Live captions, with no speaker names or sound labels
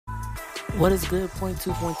What is good? Point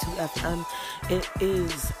two FM. It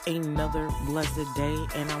is another blessed day,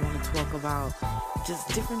 and I want to talk about just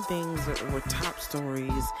different things or top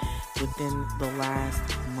stories within the last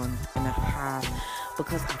month and a half,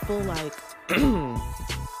 because I feel like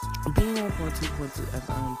being on Point two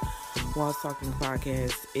FM while talking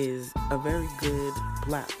podcast is a very good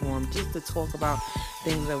platform just to talk about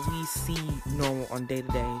things that we see normal on day to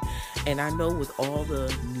day. And I know with all the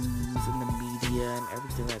news and the media and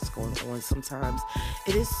everything that's going on, sometimes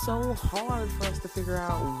it is so hard for us to figure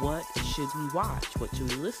out what should we watch, what should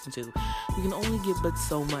we listen to. We can only get but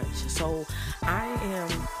so much. So I am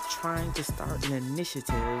trying to start an initiative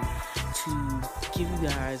to give you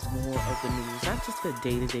guys more of the news, not just the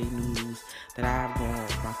day-to-day news that I have going on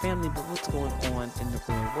with my family, but what's going on in the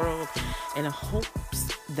real world, in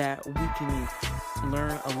hopes that we can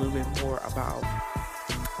learn a little bit more about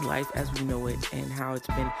life as we know it and how it's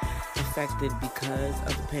been affected because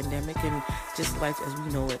of the pandemic, and just life as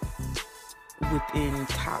we know it within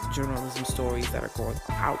top journalism stories that are going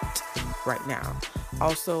out right now.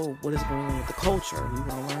 Also, what is going on with the culture. We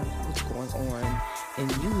want to learn what's going on in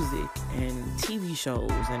music and TV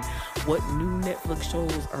shows and what new Netflix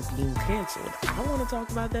shows are being canceled. I want to talk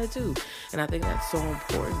about that too. And I think that's so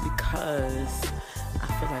important because I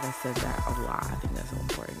feel like I said that a lot. I think that's so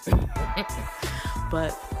important.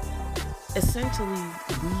 But essentially,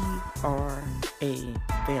 we are a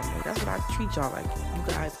family. That's what I treat y'all like.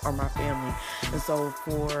 You guys are my family. And so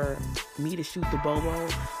for me to shoot the bobo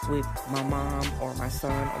with my mom or my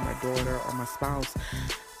son or my daughter or my spouse,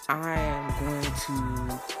 I am going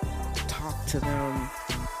to talk to them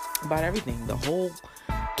about everything, the whole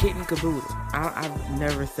kit and caboodle. I've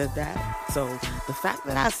never said that. So the fact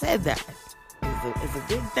that I said that is a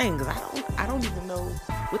big thing, because I don't even know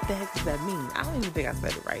what the heck does that mean. I don't even think I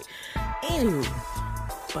said it right.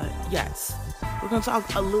 Anywho, but yes, we're going to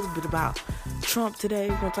talk a little bit about Trump today.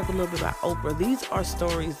 We're going to talk a little bit about Oprah. These are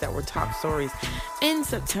stories that were top stories in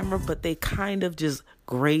September, but they kind of just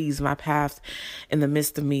grazed my path in the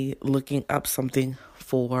midst of me looking up something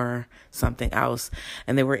for something else.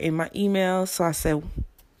 And they were in my email, so I said,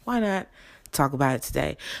 why not talk about it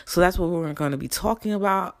today? So that's what we're going to be talking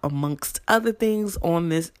about, amongst other things, on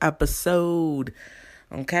this episode.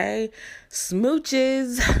 Okay?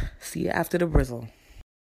 Smooches. See you after the brizzle.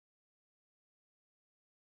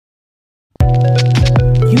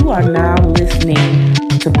 You are now listening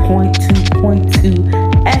to Point2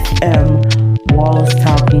 FM Wallace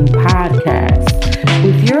Talking Podcast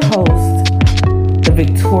with your host, the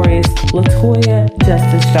victorious Latoya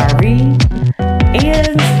Justice Shari,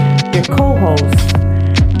 and your co-host,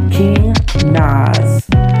 King Nas.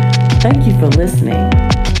 Thank you for listening.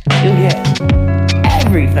 You'll hear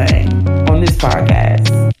everything on this podcast.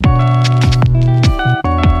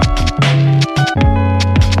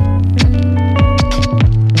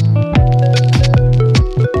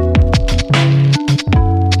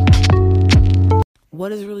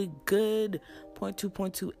 What is really good?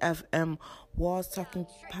 Point2 FM Walls Talking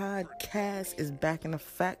Podcast is back in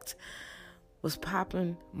effect. What's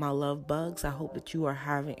popping, my love bugs? I hope that you are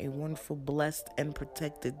having a wonderful, blessed, and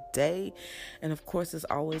protected day. And of course, as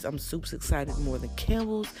always, I'm super excited more than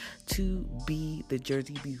Campbell's to be the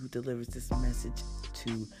Jersey Bee who delivers this message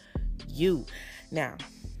to you. Now,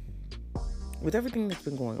 with everything that's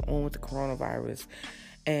been going on with the coronavirus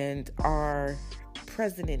and our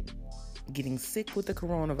president getting sick with the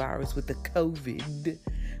coronavirus, with the COVIDs,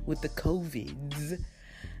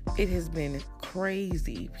 it has been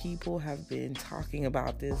crazy. People have been talking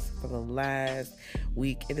about this for the last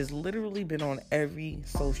week. It has literally been on every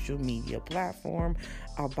social media platform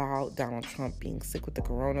about Donald Trump being sick with the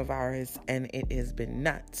coronavirus, and it has been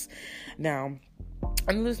nuts. Now,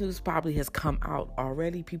 I know this news probably has come out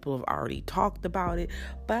already. People have already talked about it,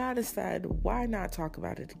 but I decided, why not talk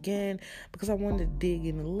about it again? Because I wanted to dig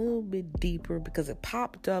in a little bit deeper, because it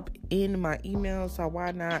popped up in my email, so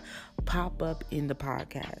why not pop up in the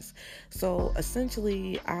podcast? So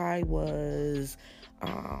essentially, I was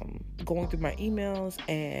going through my emails,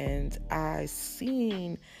 and I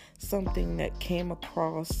seen something that came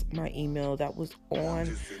across my email that was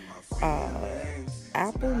on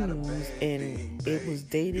Apple News, and it was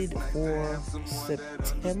dated for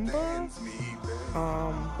September.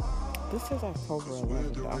 This says October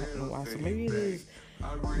 11th. I don't know why. So maybe it is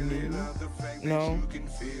new. No.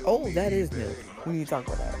 Oh, that is new. We need to talk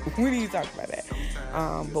about that.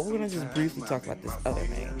 But we're gonna just briefly talk about this other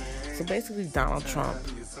thing. So basically, Donald Trump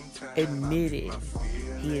admitted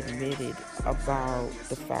about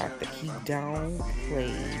the fact that he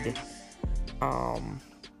downplayed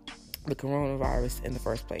the coronavirus in the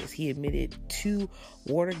first place. He admitted to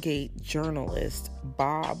Watergate journalist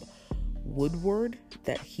Bob Woodward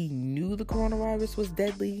that he knew the coronavirus was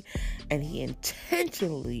deadly, and he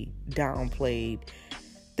intentionally downplayed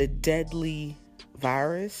the deadly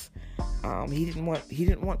virus. He didn't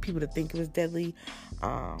want people to think it was deadly,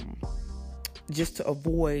 just to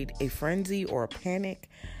avoid a frenzy or a panic.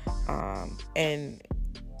 And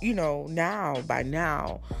by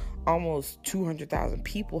now, almost 200,000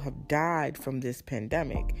 people have died from this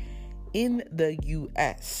pandemic in the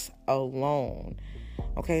U.S. alone.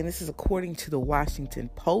 Okay, and this is according to the Washington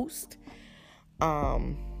Post.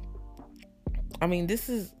 This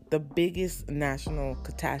is the biggest national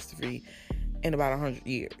catastrophe in about 100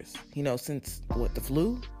 years, since the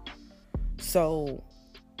flu. So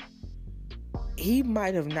he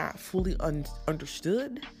might have not fully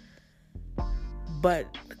understood, but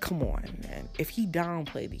come on, man. If he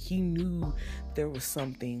downplayed it, he knew there was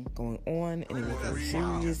something going on, and it was very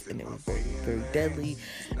serious, and it was very, very deadly.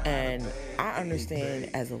 And I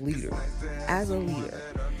understand as a leader,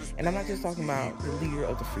 and I'm not just talking about the leader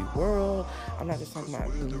of the free world. I'm not just talking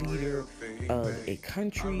about the leader of a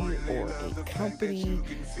country or a company.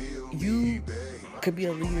 You could be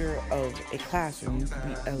a leader of a classroom. You could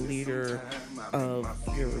be a leader of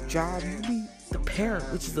your job. You could be the parent,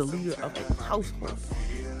 which is the leader of a household.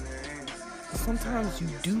 Sometimes you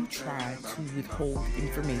do try to withhold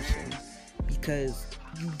information because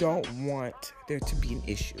you don't want there to be an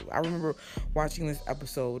issue. I remember watching this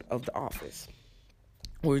episode of The Office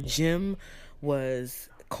where Jim was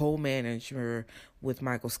co-manager with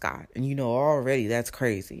Michael Scott. And already that's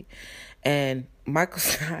crazy. And Michael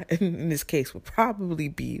Scott, in this case, would probably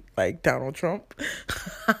be like Donald Trump.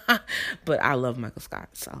 But I love Michael Scott,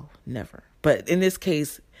 so never. But in this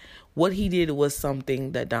case, what he did was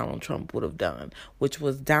something that Donald Trump would have done, which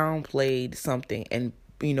was downplayed something and,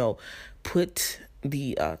 put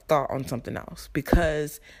the thought on something else.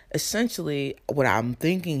 Because essentially what I'm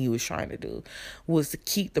thinking he was trying to do was to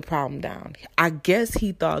keep the problem down. I guess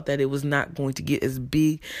he thought that it was not going to get as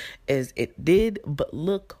big as it did, but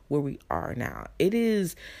look where we are now. It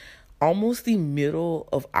is almost the middle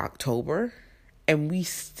of October, and we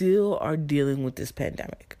still are dealing with this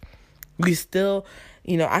pandemic. We still,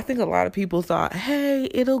 I think a lot of people thought, hey,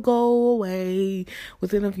 it'll go away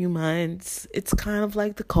within a few months. It's kind of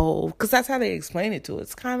like the cold, because that's how they explain it to us.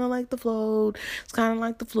 It's kind of like the flu. It's kind of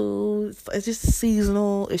like the flu. It's just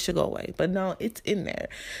seasonal. It should go away. But no, it's in there.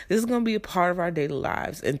 This is going to be a part of our daily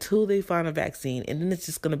lives until they find a vaccine. And then it's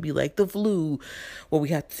just going to be like the flu, where we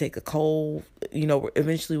have to take a cold.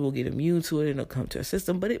 Eventually we'll get immune to it and it'll come to our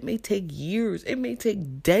system. But it may take years. It may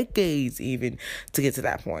take decades even to get to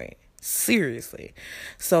that point. Seriously.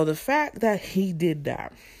 So the fact that he did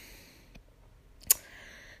that,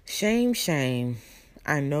 shame,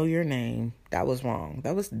 I know your name. That was wrong.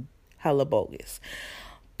 That was hella bogus.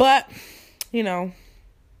 But,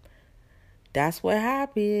 that's what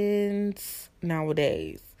happens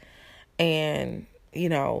nowadays. And,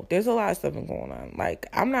 there's a lot of stuff going on. Like,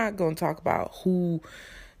 I'm not going to talk about who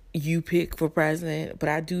you pick for president, but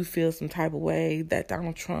I do feel some type of way that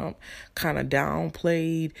Donald Trump kind of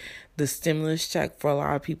downplayed the stimulus check for a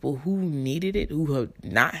lot of people who needed it, who have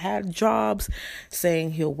not had jobs,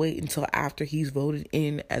 saying he'll wait until after he's voted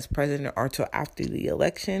in as president or till after the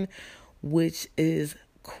election, which is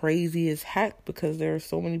crazy as heck, because there are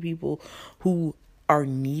so many people who are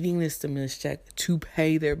needing this stimulus check to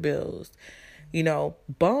pay their bills.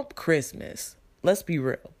 Bump Christmas. Let's be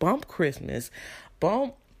real. Bump Christmas.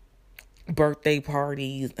 Bump birthday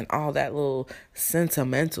parties and all that little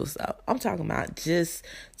sentimental stuff. I'm talking about just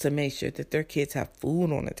to make sure that their kids have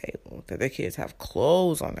food on the table, that their kids have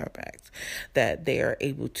clothes on their backs, that they are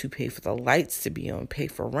able to pay for the lights to be on, pay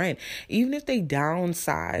for rent. Even if they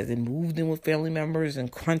downsize and moved in with family members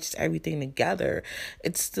and crunched everything together,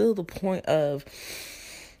 it's still the point of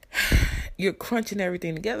you're crunching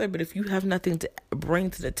everything together, but if you have nothing to bring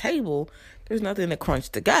to the table, there's nothing to crunch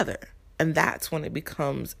together. And that's when it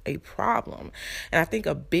becomes a problem. And I think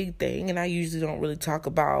a big thing, and I usually don't really talk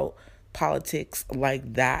about politics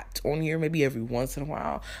like that on here, maybe every once in a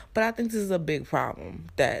while, but I think this is a big problem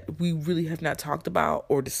that we really have not talked about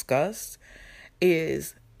or discussed,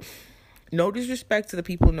 is no disrespect to the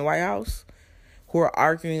people in the White House who are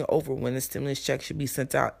arguing over when the stimulus check should be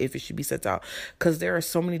sent out, if it should be sent out, because there are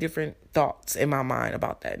so many different thoughts in my mind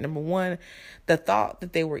about that. Number one, the thought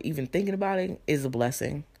that they were even thinking about it is a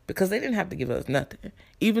blessing, because they didn't have to give us nothing.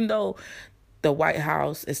 Even though the White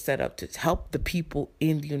House is set up to help the people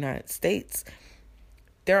in the United States,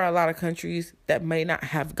 there are a lot of countries that may not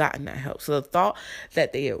have gotten that help. So the thought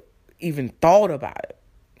that they even thought about it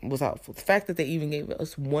was helpful. The fact that they even gave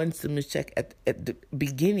us one stimulus check at the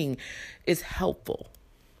beginning is helpful.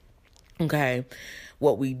 Okay.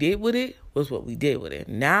 What we did with it was what we did with it.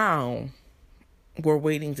 Now we're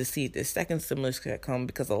waiting to see if the second stimulus can come,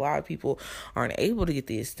 because a lot of people aren't able to get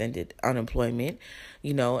the extended unemployment,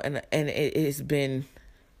 and it has been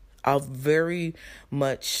a very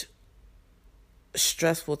much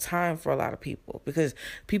stressful time for a lot of people, because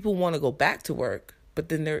people want to go back to work, but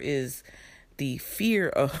then there is the fear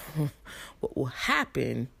of what will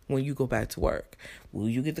happen when you go back to work. Will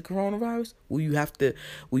you get the coronavirus? Will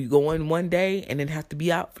you go in one day and then have to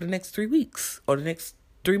be out for the next 3 weeks or the next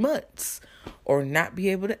 3 months, or not be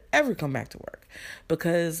able to ever come back to work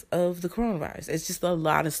because of the coronavirus? It's just a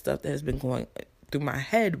lot of stuff that has been going through my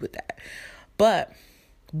head with that. But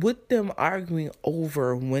with them arguing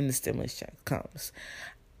over when the stimulus check comes,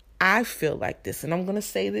 I feel like this, and I'm going to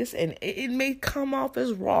say this, and it may come off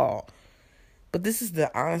as raw, but this is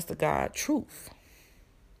the honest to God truth.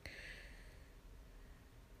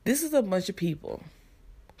 This is a bunch of people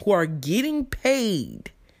who are getting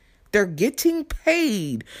paid. They're getting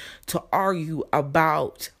paid to argue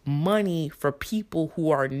about money for people who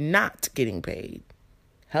are not getting paid.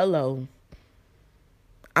 Hello.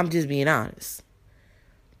 I'm just being honest.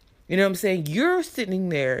 You know what I'm saying? You're sitting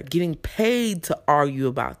there getting paid to argue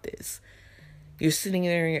about this. You're sitting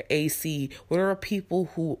there in your AC where there are people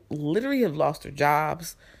who literally have lost their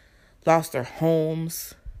jobs, lost their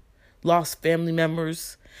homes, lost family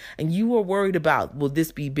members, and you are worried about, will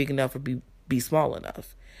this be big enough or be small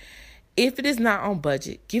enough? If it is not on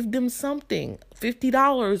budget, give them something.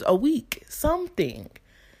 $50 a week. Something.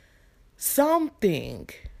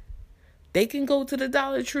 They can go to the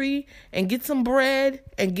Dollar Tree and get some bread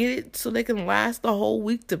and get it so they can last the whole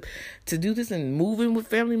week to do this and move in with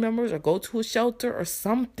family members or go to a shelter or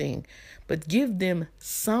something. But give them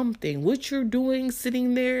something. What you're doing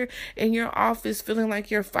sitting there in your office feeling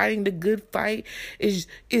like you're fighting the good fight is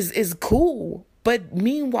cool. But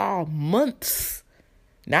meanwhile, months,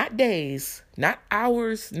 not days, not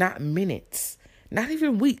hours, not minutes, not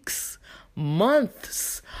even weeks,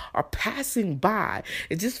 months are passing by.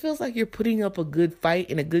 It just feels like you're putting up a good fight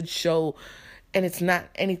and a good show, and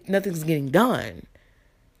nothing's getting done.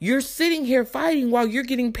 You're sitting here fighting while you're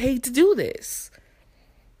getting paid to do this.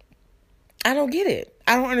 I don't get it.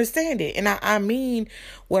 I don't understand it. And I mean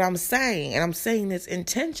what I'm saying, and I'm saying this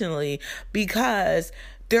intentionally, because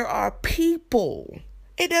there are people.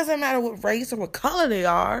 It doesn't matter what race or what color they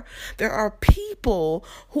are. There are people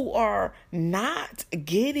who are not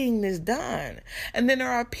getting this done. And then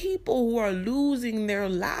there are people who are losing their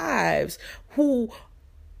lives, who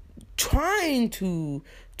trying to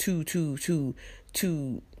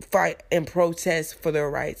fight and protest for their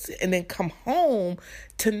rights, and then come home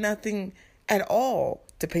to nothing at all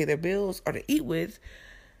to pay their bills or to eat with,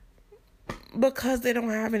 because they don't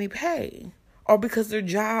have any pay, or because their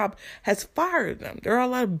job has fired them. There are a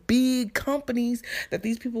lot of big companies that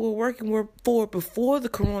these people were working for before the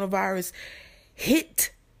coronavirus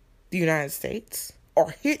hit the United States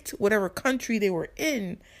or hit whatever country they were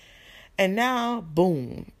in. And now,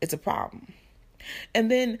 boom, it's a problem.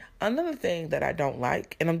 And then another thing that I don't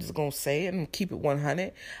like, and I'm just going to say it and keep it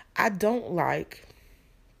 100, I don't like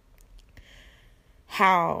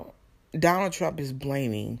how Donald Trump is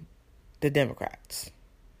blaming the Democrats.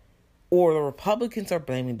 Or the Republicans are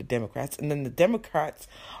blaming the Democrats, and then the Democrats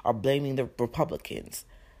are blaming the Republicans.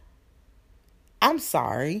 I'm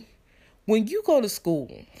sorry. When you go to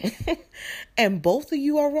school and both of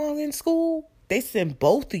you are wrong in school, they send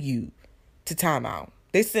both of you to timeout.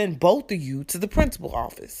 They send both of you to the principal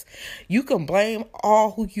office. You can blame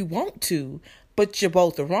all who you want to, but you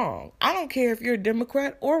both are wrong. I don't care if you're a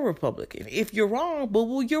Democrat or Republican. If you're wrong,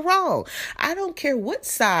 boo-boo, you're wrong. I don't care what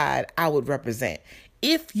side I would represent.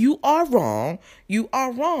 If you are wrong, you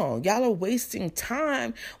are wrong. Y'all are wasting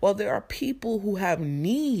time while there are people who have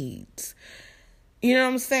needs. You know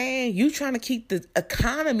what I'm saying? You trying to keep the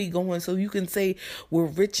economy going so you can say we're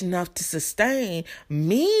rich enough to sustain.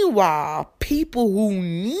 Meanwhile, people who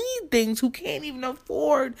need things, who can't even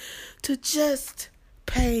afford to just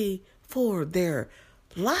pay for their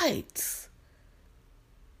lights,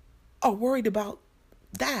 are worried about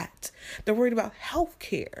that. They're worried about health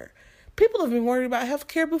care. People have been worried about health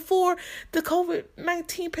care before the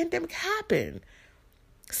COVID-19 pandemic happened.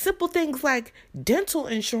 Simple things like dental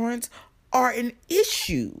insurance are an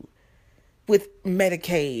issue with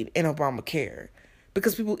Medicaid and Obamacare,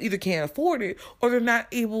 because people either can't afford it or they're not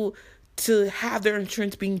able to have their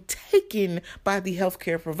insurance being taken by the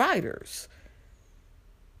healthcare providers.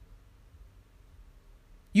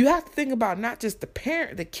 You have to think about not just the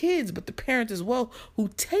kids, but the parents as well, who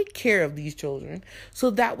take care of these children, so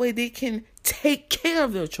that way they can take care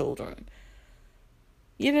of their children.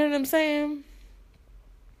 You know what I'm saying?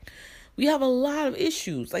 We have a lot of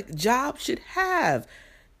issues. Like, jobs should have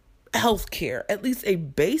health care, at least a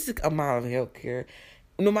basic amount of health care.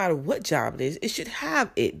 No matter what job it is, it should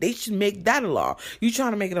have it. They should make that a law. You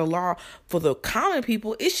trying to make it a law for the common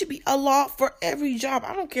people, it should be a law for every job.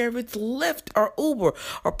 I don't care if it's Lyft or Uber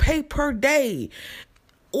or pay per day.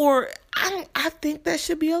 Or I think that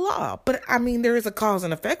should be a law. But I mean, there is a cause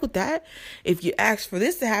and effect with that. If you ask for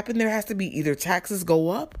this to happen, there has to be either taxes go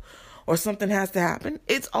up or something has to happen.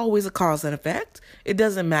 It's always a cause and effect. It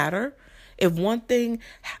doesn't matter. If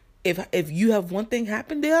you have one thing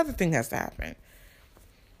happen, the other thing has to happen.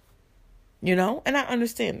 And I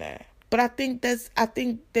understand that. But I think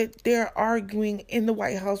that they're arguing in the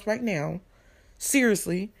White House right now,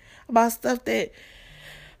 seriously, about stuff that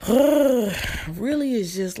really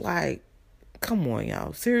is just like, come on,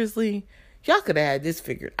 y'all. Seriously, y'all could have had this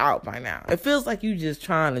figured out by now. It feels like you just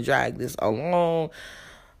trying to drag this along.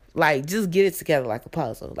 Like, just get it together like a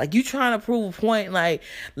puzzle. Like, you trying to prove a point, like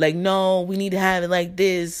no, we need to have it like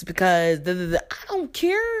this because I don't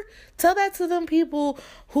care. Tell that to them people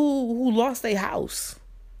who lost their house.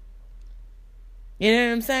 You know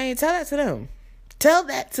what I'm saying? Tell that to them. Tell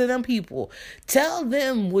that to them people. Tell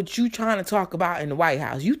them what you trying to talk about in the White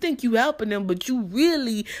House. You think you helping them, but you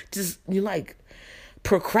really you like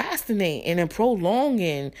procrastinating and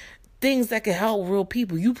prolonging things that can help real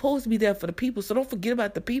people. You supposed to be there for the people, so don't forget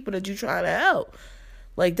about the people that you trying to help.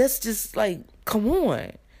 Like, that's just like, come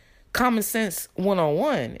on, common sense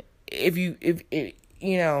 101. If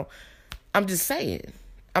I'm just saying,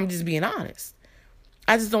 I'm just being honest.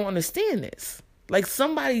 I just don't understand this. Like,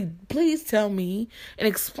 somebody please tell me and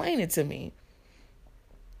explain it to me.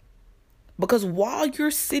 Because while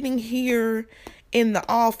you're sitting here in the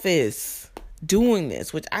office doing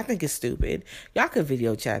this, which I think is stupid, y'all could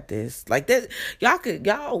video chat this. Like that,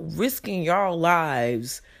 y'all risking y'all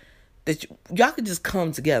lives that y'all could just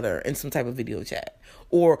come together in some type of video chat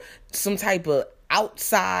or some type of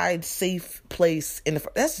outside safe place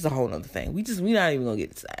that's just a whole nother thing. We're not even gonna get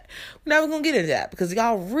into that. We're never gonna get into that because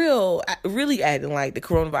y'all really acting like the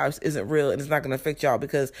coronavirus isn't real and it's not gonna affect y'all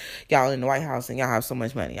because y'all in the White House and y'all have so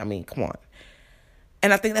much money. I mean, come on.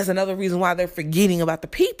 And I think that's another reason why they're forgetting about the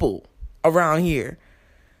people around here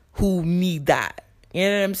who need that. You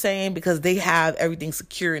know what I'm saying? Because they have everything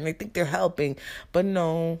secure and they think they're helping, but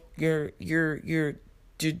no, you're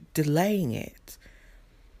delaying it.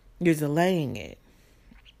 You're delaying it.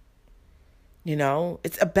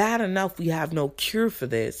 It's bad enough we have no cure for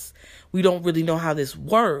this. We don't really know how this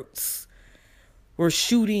works. We're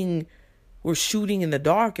shooting in the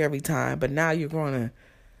dark every time, but now you're going to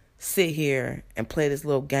sit here and play this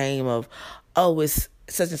little game of, it's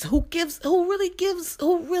such and such. Who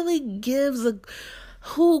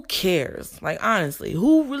cares? Like, honestly,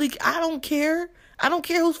 I don't care. I don't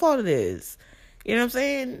care whose fault it is. You know what I'm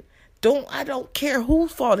saying? I don't care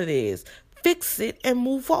whose fault it is. Fix it and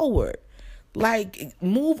move forward. Like,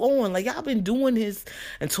 move on. Like, y'all been doing this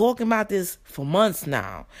and talking about this for months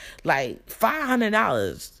now. Like,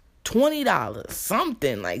 $500, $20,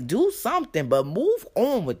 something. Like, do something, but move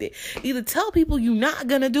on with it. Either tell people you're not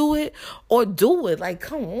gonna do it or do it. Like,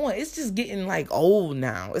 come on. It's just getting, like, old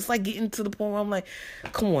now. It's, like, getting to the point where I'm like,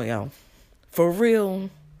 come on, y'all. For real.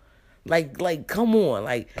 Like, come on.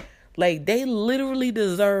 Like, they literally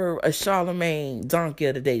deserve a Charlemagne Donkey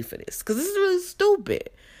of the Day for this. Because this is really stupid.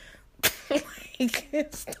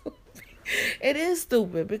 It's stupid. It is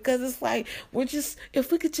stupid because it's like,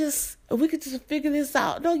 if we could just figure this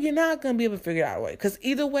out. No, you're not going to be able to figure it out right. Because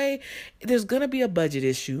either way, there's going to be a budget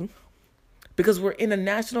issue. Because we're in a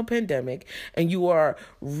national pandemic and you are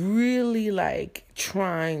really like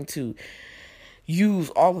trying to use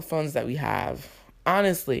all the funds that we have.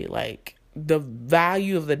 Honestly, like, the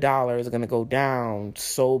value of the dollar is going to go down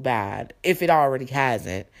so bad. If it already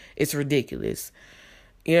hasn't, it's ridiculous.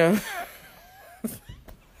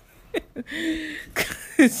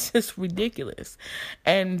 It's just ridiculous.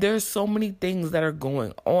 And there's so many things that are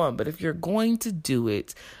going on. But if you're going to do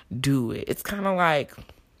it, do it. It's kind of like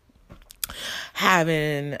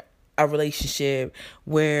having a relationship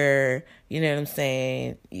where, you know what I'm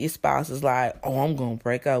saying, your spouse is like, I'm going to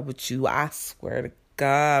break up with you. I swear to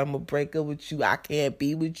God, I'm gonna break up with you. I can't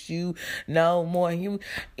be with you no more.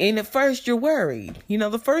 In the first, you're worried.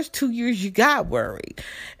 The first 2 years you got worried.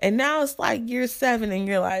 And now it's like year 7 and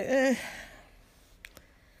you're like,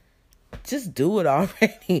 just do it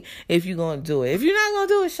already if you're gonna do it. If you're not gonna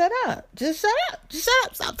do it, shut up. Just shut up. Just shut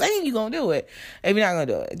up. Stop saying you're gonna do it if you're not gonna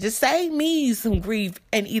do it. Just save me some grief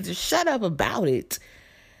and either shut up about it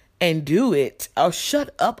and do it or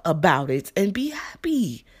shut up about it and be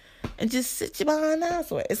happy. And just sit your behind down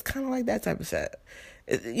somewhere. It's kind of like that type of shit.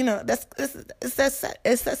 It's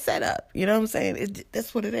that setup. You know what I'm saying?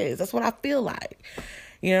 That's what it is. That's what I feel like.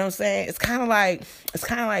 You know what I'm saying? It's kind of like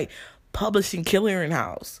publishing Clearing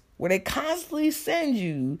House, where they constantly send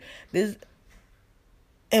you this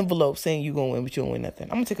envelope saying you're gonna win, but you don't win nothing.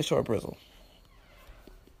 I'm gonna take a short bristle.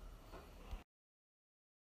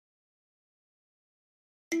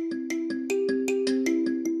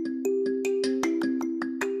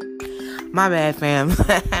 My bad, fam.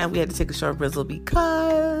 We had to take a short bristle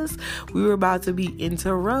because we were about to be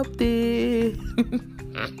interrupted.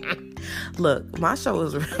 Look, my show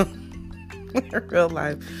is real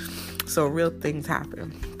life, so real things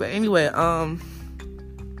happen. But anyway,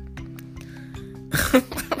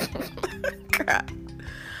 crap.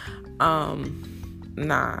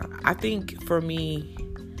 I think for me,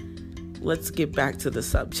 let's get back to the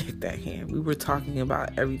subject at hand. We were talking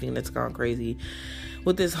about everything that's gone crazy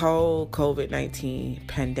with this whole COVID-19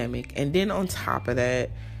 pandemic. And then on top of that,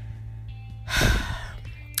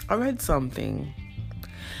 I read something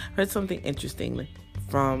interesting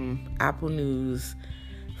from Apple News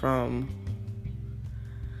from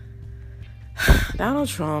Donald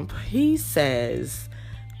Trump. He says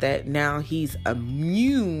that now he's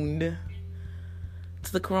immune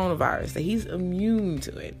to the coronavirus, that he's immune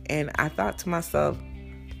to it. And I thought to myself,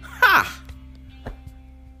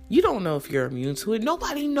 you don't know if you're immune to it.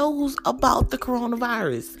 Nobody knows about the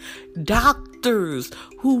coronavirus. Doctors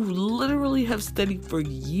who literally have studied for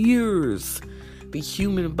years the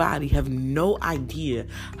human body have no idea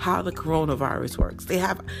how the coronavirus works. They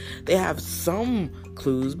have some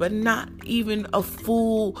clues, but not even a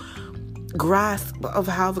full grasp of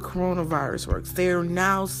how the coronavirus works. They're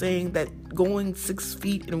now saying that going 6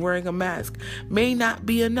 feet and wearing a mask may not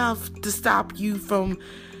be enough to stop you from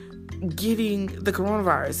getting the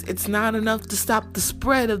coronavirus. It's not enough to stop the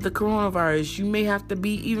spread of the coronavirus. You may have to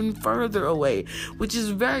be even further away, which is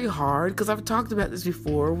very hard because I've talked about this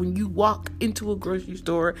before. When you walk into a grocery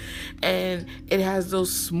store and it has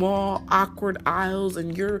those small awkward aisles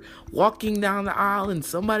and you're walking down the aisle and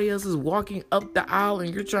somebody else is walking up the aisle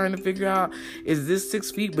and you're trying to figure out, is this 6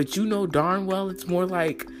 feet? But you know darn well it's more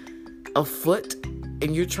like a foot,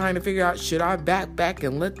 and you're trying to figure out, should I back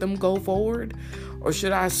and let them go forward? Or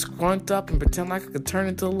should I scrunt up and pretend like I could turn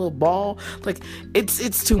into a little ball? Like,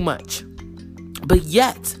 it's too much. But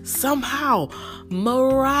yet, somehow,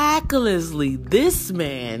 miraculously, this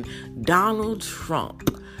man, Donald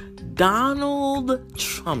Trumpsky,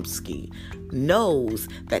 knows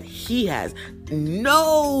that he has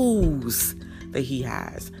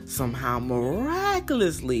somehow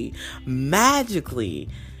miraculously, magically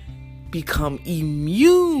become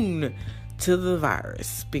immune to the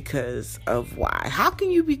virus. Because of why? How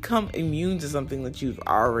can you become immune to something that you've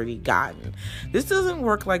already gotten? This doesn't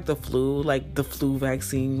work like the flu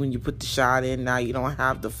vaccine. When you put the shot in, now you don't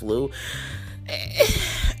have the flu.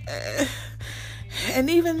 And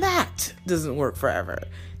even that doesn't work forever.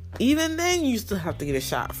 Even then, you still have to get a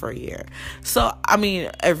shot for a year. So,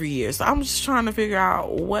 every year. So, I'm just trying to figure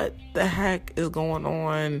out what the heck is going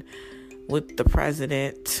on with the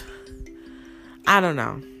president. I don't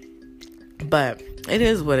know. But it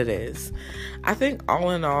is what it is. I think all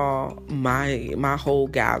in all, my whole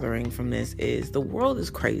gathering from this is the world is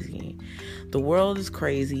crazy. The world is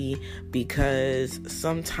crazy because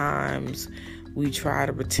sometimes we try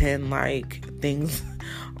to pretend like things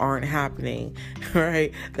aren't happening,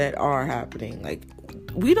 right? That are happening. Like,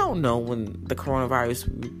 we don't know when the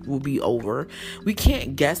coronavirus will be over. We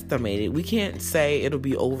can't guesstimate it. We can't say it'll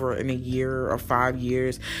be over in a year or 5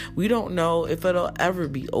 years. We don't know if it'll ever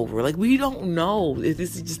be over. Like, we don't know if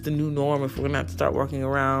this is just the new norm, if we're going to have to start walking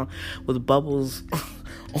around with bubbles.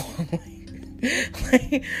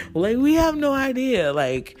 like, we have no idea.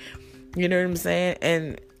 Like, you know what I'm saying?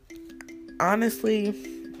 And honestly,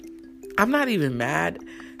 I'm not even mad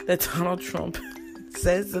that Donald Trump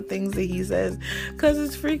says the things that he says, because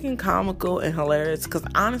it's freaking comical and hilarious. Because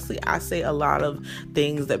honestly, I say a lot of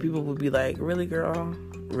things that people would be like, really, girl?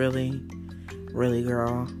 Really? Really,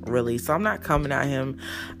 girl? Really? So I'm not coming at him.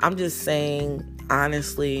 I'm just saying,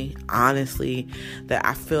 honestly, that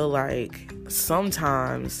I feel like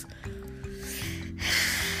sometimes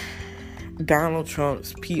Donald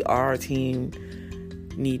Trump's PR team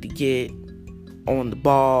need to get on the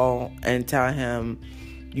ball and tell him,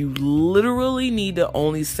 you literally need to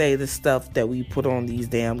only say the stuff that we put on these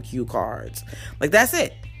damn cue cards. Like, that's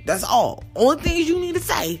it. That's all. Only things you need to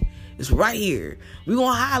say is right here. We're going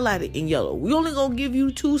to highlight it in yellow. We only going to give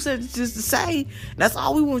you 2 sentences to say. That's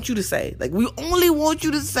all we want you to say. Like, we only want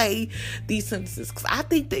you to say these sentences. Because I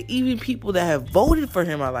think that even people that have voted for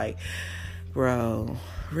him are like, bro,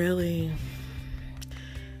 really?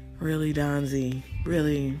 Really, Donzie?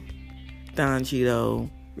 Really? Don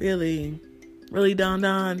Cheeto? Really? Really,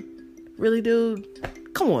 Don? Really,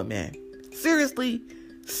 dude? Come on, man. Seriously?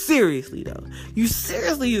 Seriously, though. You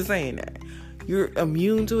seriously is saying that? You're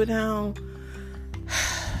immune to it now?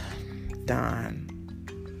 Don.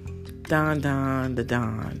 The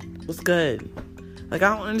Don. What's good? Like,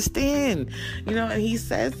 I don't understand. And he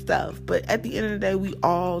says stuff. But at the end of the day, we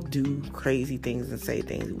all do crazy things and say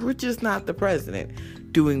things. We're just not the president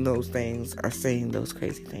doing those things or saying those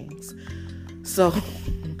crazy things. So,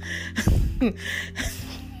 I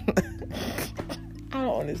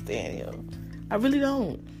don't understand him. I really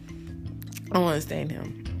don't. I don't understand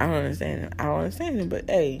him. But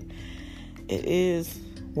hey, it is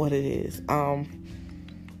what it is. I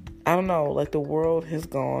don't know. Like, the world has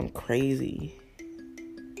gone crazy.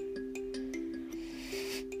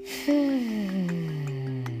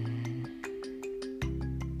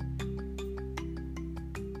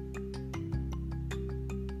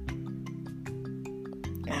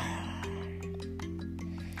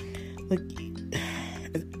 Look,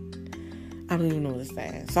 I don't even know what to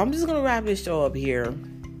say. So I'm just going to wrap this show up here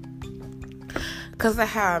because I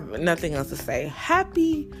have nothing else to say.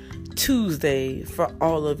 Happy Tuesday for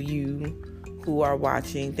all of you who are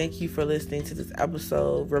watching. Thank you for listening to this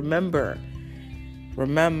episode. Remember,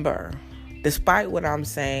 despite what I'm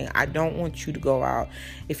saying, I don't want you to go out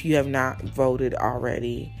if you have not voted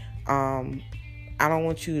already. I don't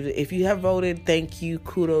want you to, if you have voted, thank you,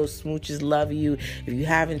 kudos, smooches, love you. If you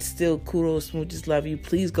haven't, still kudos, smooches, love you.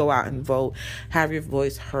 Please go out and vote. Have your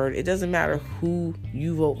voice heard. It doesn't matter who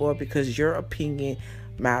you vote for because your opinion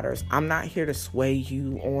matters. I'm not here to sway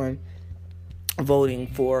you on voting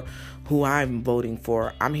for who I'm voting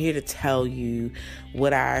for. I'm here to tell you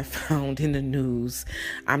what I found in the news.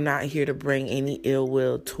 I'm not here to bring any ill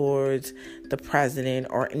will towards the president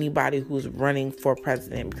or anybody who's running for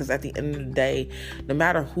president, because at the end of the day, no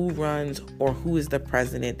matter who runs or who is the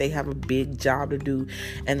president, they have a big job to do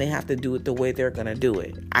and they have to do it the way they're going to do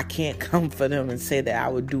it. I can't come for them and say that I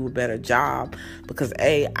would do a better job because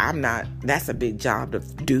that's a big job to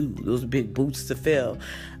do. Those big boots to fill.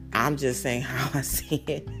 I'm just saying how I see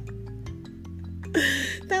it.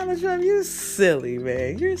 Donald Trump, you're silly,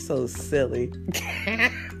 man. You're so silly.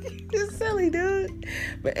 You're silly, dude.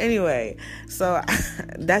 But anyway, so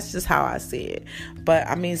that's just how I see it. But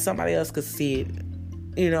I mean, somebody else could see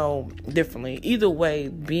it, differently. Either way,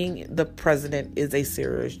 being the president is a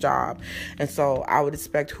serious job. And so I would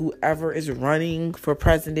expect whoever is running for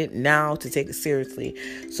president now to take it seriously.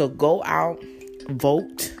 So go out,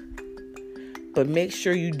 vote. But make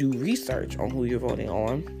sure you do research on who you're voting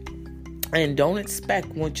on. And don't expect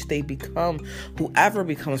once whoever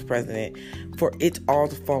becomes president, for it all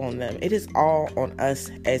to fall on them. It is all on us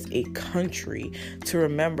as a country to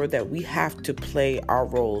remember that we have to play our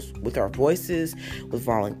roles with our voices, with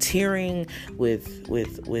volunteering, with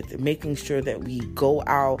making sure that we go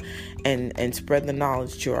out and spread the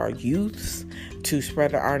knowledge to our youths, to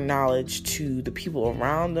spread our knowledge to the people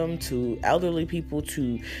around them, to elderly people,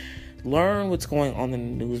 to learn what's going on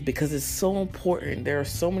in the news, because it's so important. There are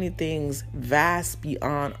so many things vast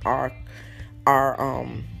beyond our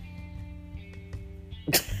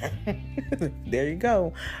there you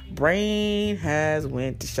go. Brain has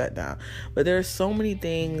went to shut down. But there are so many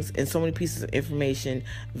things and so many pieces of information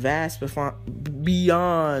vast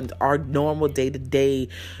beyond our normal day-to-day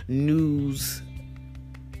news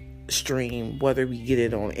stream, whether we get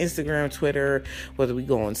it on Instagram, Twitter, whether we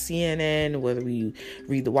go on CNN, whether we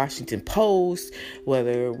read the Washington Post,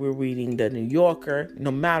 whether we're reading the New Yorker.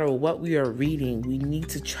 No matter what we are reading, we need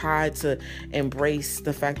to try to embrace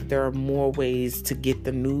the fact that there are more ways to get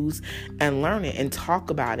the news and learn it and talk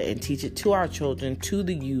about it and teach it to our children, to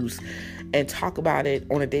the youth, and talk about it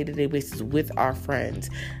on a day-to-day basis with our friends.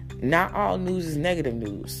 Not all news is negative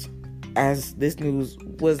news, as this news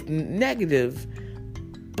was negative,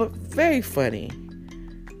 but very funny.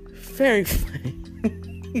 Very funny.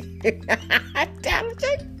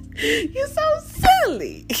 You're so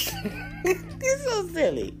silly. You're so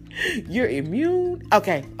silly. You're immune.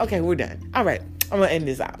 Okay, we're done. All right, I'm going to end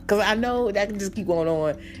this out because I know that can just keep going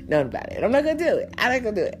on. Nothing about it. I'm not going to do it. I ain't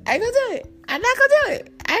going to do it.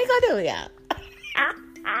 y'all.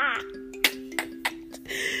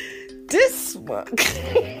 This one.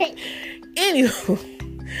 Anywho.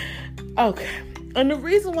 Okay. And the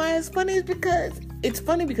reason why it's funny is because it's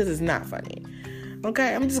not funny.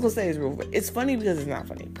 Okay, I'm just gonna say this real quick. It's funny because it's not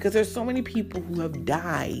funny. Because there's so many people who have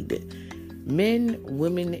died. Men,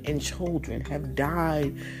 women, and children have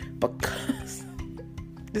died because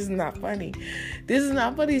this is not funny. This is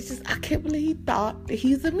not funny. It's just I can't believe he thought that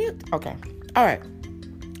he's immune. Okay. All right.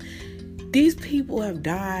 These people have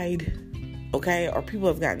died, okay? Or people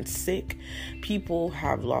have gotten sick. People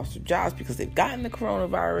have lost their jobs because they've gotten the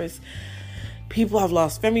coronavirus. People have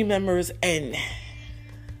lost family members, and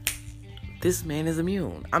this man is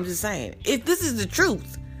immune. I'm just saying, if this is the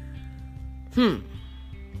truth, I'm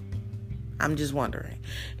just wondering.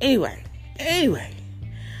 Anyway,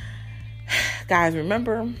 guys,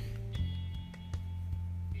 remember,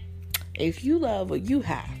 if you love what you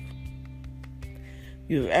have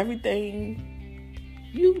everything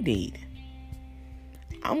you need.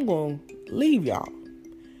 I'm going to leave y'all.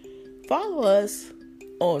 Follow us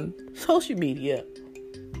on social media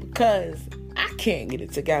because I can't get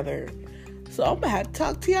it together. So I'm going to have to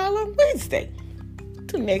talk to y'all on Wednesday.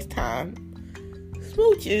 Till next time.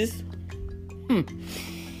 Smooches.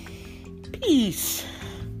 Peace.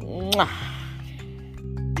 Mwah.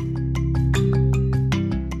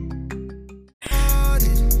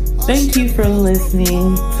 Thank you for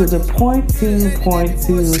listening to the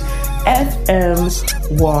 .2.2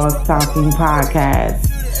 FM Walls Talking Podcast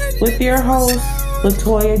with your host,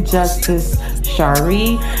 Latoya Justice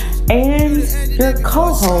Shari, and your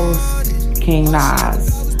co-host, King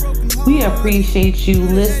Nas. We appreciate you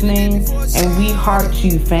listening and we heart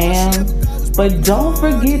you, fam. But don't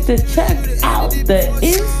forget to check out the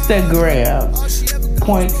Instagram,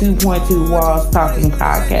 .2.2 Walls Talking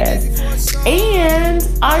Podcast, and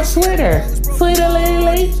our Twitter,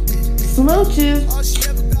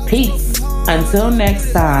 Smooches. Peace. Until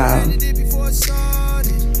next time.